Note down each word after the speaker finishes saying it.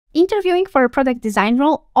Interviewing for a product design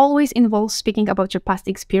role always involves speaking about your past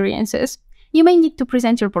experiences. You may need to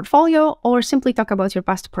present your portfolio or simply talk about your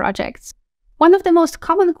past projects. One of the most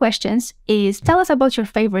common questions is, tell us about your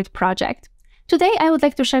favorite project. Today, I would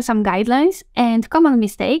like to share some guidelines and common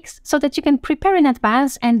mistakes so that you can prepare in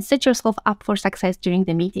advance and set yourself up for success during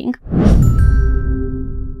the meeting.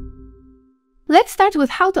 Let's start with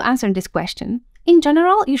how to answer this question. In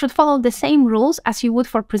general, you should follow the same rules as you would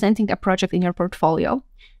for presenting a project in your portfolio.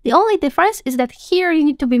 The only difference is that here you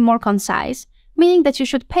need to be more concise, meaning that you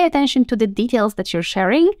should pay attention to the details that you're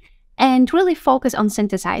sharing and really focus on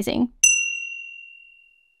synthesizing.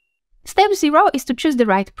 Step 0 is to choose the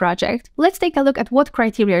right project. Let's take a look at what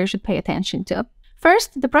criteria you should pay attention to.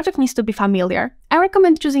 First, the project needs to be familiar. I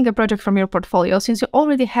recommend choosing a project from your portfolio since you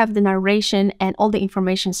already have the narration and all the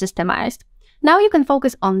information systemized. Now you can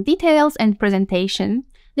focus on details and presentation.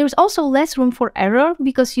 There is also less room for error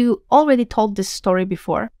because you already told this story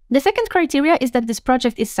before. The second criteria is that this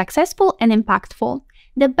project is successful and impactful.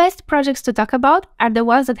 The best projects to talk about are the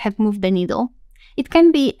ones that have moved the needle. It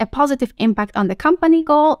can be a positive impact on the company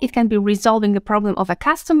goal, it can be resolving the problem of a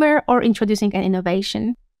customer, or introducing an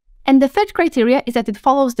innovation. And the third criteria is that it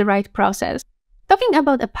follows the right process. Talking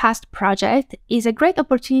about a past project is a great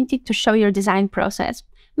opportunity to show your design process.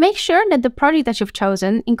 Make sure that the project that you've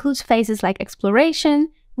chosen includes phases like exploration,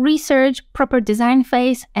 research, proper design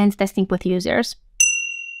phase, and testing with users.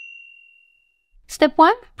 Step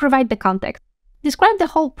 1. Provide the context. Describe the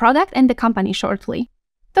whole product and the company shortly.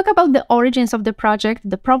 Talk about the origins of the project,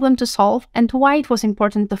 the problem to solve, and why it was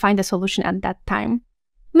important to find a solution at that time.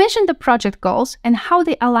 Mention the project goals and how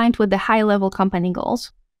they aligned with the high-level company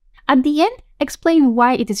goals. At the end, explain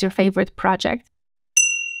why it is your favorite project.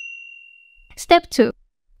 Step 2.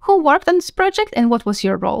 Who worked on this project and what was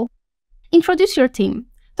your role? Introduce your team.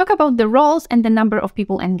 Talk about the roles and the number of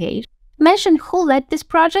people engaged. Mention who led this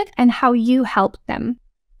project and how you helped them.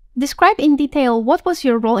 Describe in detail what was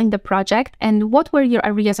your role in the project and what were your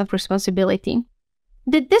areas of responsibility.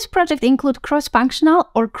 Did this project include cross-functional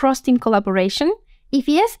or cross-team collaboration? If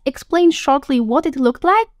yes, explain shortly what it looked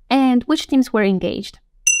like and which teams were engaged.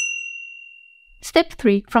 Step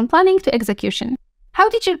 3. From planning to execution. How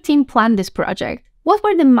did your team plan this project? What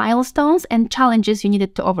were the milestones and challenges you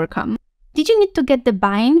needed to overcome? Did you need to get the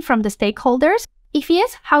buy-in from the stakeholders? If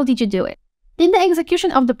yes, how did you do it? Did the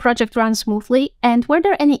execution of the project run smoothly, and were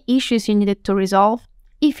there any issues you needed to resolve?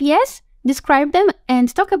 If yes, describe them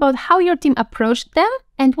and talk about how your team approached them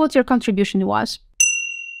and what your contribution was.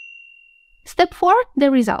 Step 4.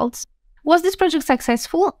 The results. Was this project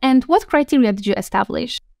successful, and what criteria did you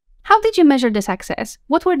establish? How did you measure the success?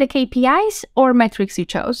 What were the KPIs or metrics you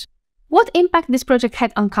chose? What impact this project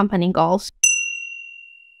had on company goals?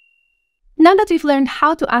 Now that we've learned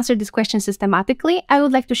how to answer this question systematically, I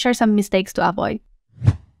would like to share some mistakes to avoid.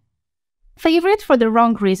 Favorite for the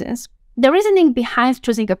wrong reasons. The reasoning behind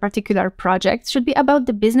choosing a particular project should be about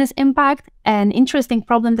the business impact, an interesting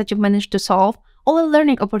problem that you've managed to solve, or a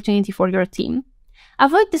learning opportunity for your team.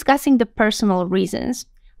 Avoid discussing the personal reasons,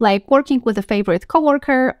 like working with a favorite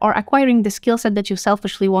coworker or acquiring the skill set that you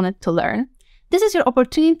selfishly wanted to learn. This is your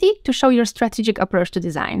opportunity to show your strategic approach to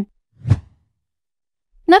design.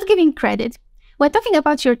 Not giving credit. When talking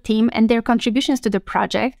about your team and their contributions to the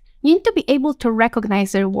project, you need to be able to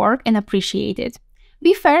recognize their work and appreciate it.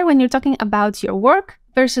 Be fair when you're talking about your work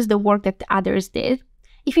versus the work that others did.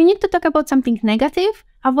 If you need to talk about something negative,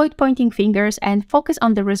 avoid pointing fingers and focus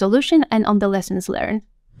on the resolution and on the lessons learned.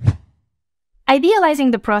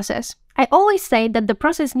 Idealizing the process. I always say that the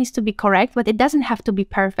process needs to be correct, but it doesn't have to be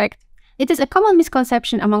perfect. It is a common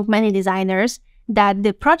misconception among many designers that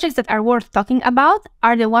the projects that are worth talking about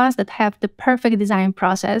are the ones that have the perfect design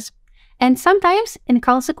process. And sometimes, in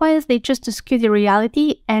consequence, they choose to skew the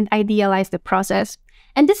reality and idealize the process.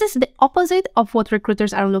 And this is the opposite of what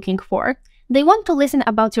recruiters are looking for. They want to listen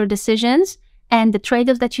about your decisions and the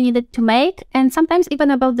trade-offs that you needed to make, and sometimes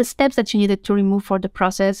even about the steps that you needed to remove for the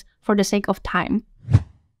process for the sake of time.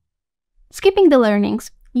 Skipping the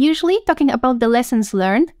learnings. Usually, talking about the lessons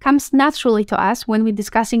learned comes naturally to us when we're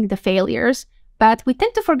discussing the failures, but we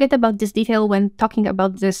tend to forget about this detail when talking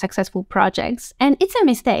about the successful projects, and it's a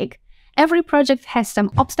mistake. Every project has some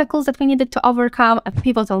obstacles that we needed to overcome,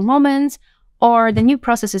 pivotal moments, or the new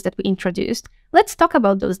processes that we introduced. Let's talk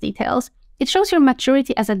about those details. It shows your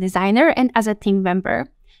maturity as a designer and as a team member.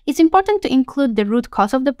 It's important to include the root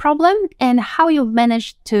cause of the problem and how you've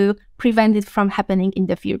managed to prevent it from happening in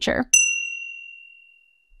the future.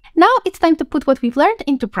 Now it's time to put what we've learned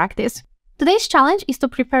into practice. Today's challenge is to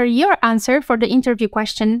prepare your answer for the interview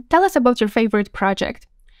question, tell us about your favorite project.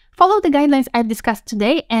 Follow the guidelines I've discussed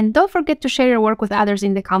today and don't forget to share your work with others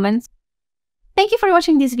in the comments. Thank you for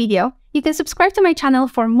watching this video. You can subscribe to my channel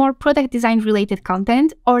for more product design related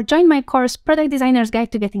content or join my course Product Designer's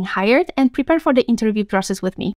Guide to Getting Hired and prepare for the interview process with me.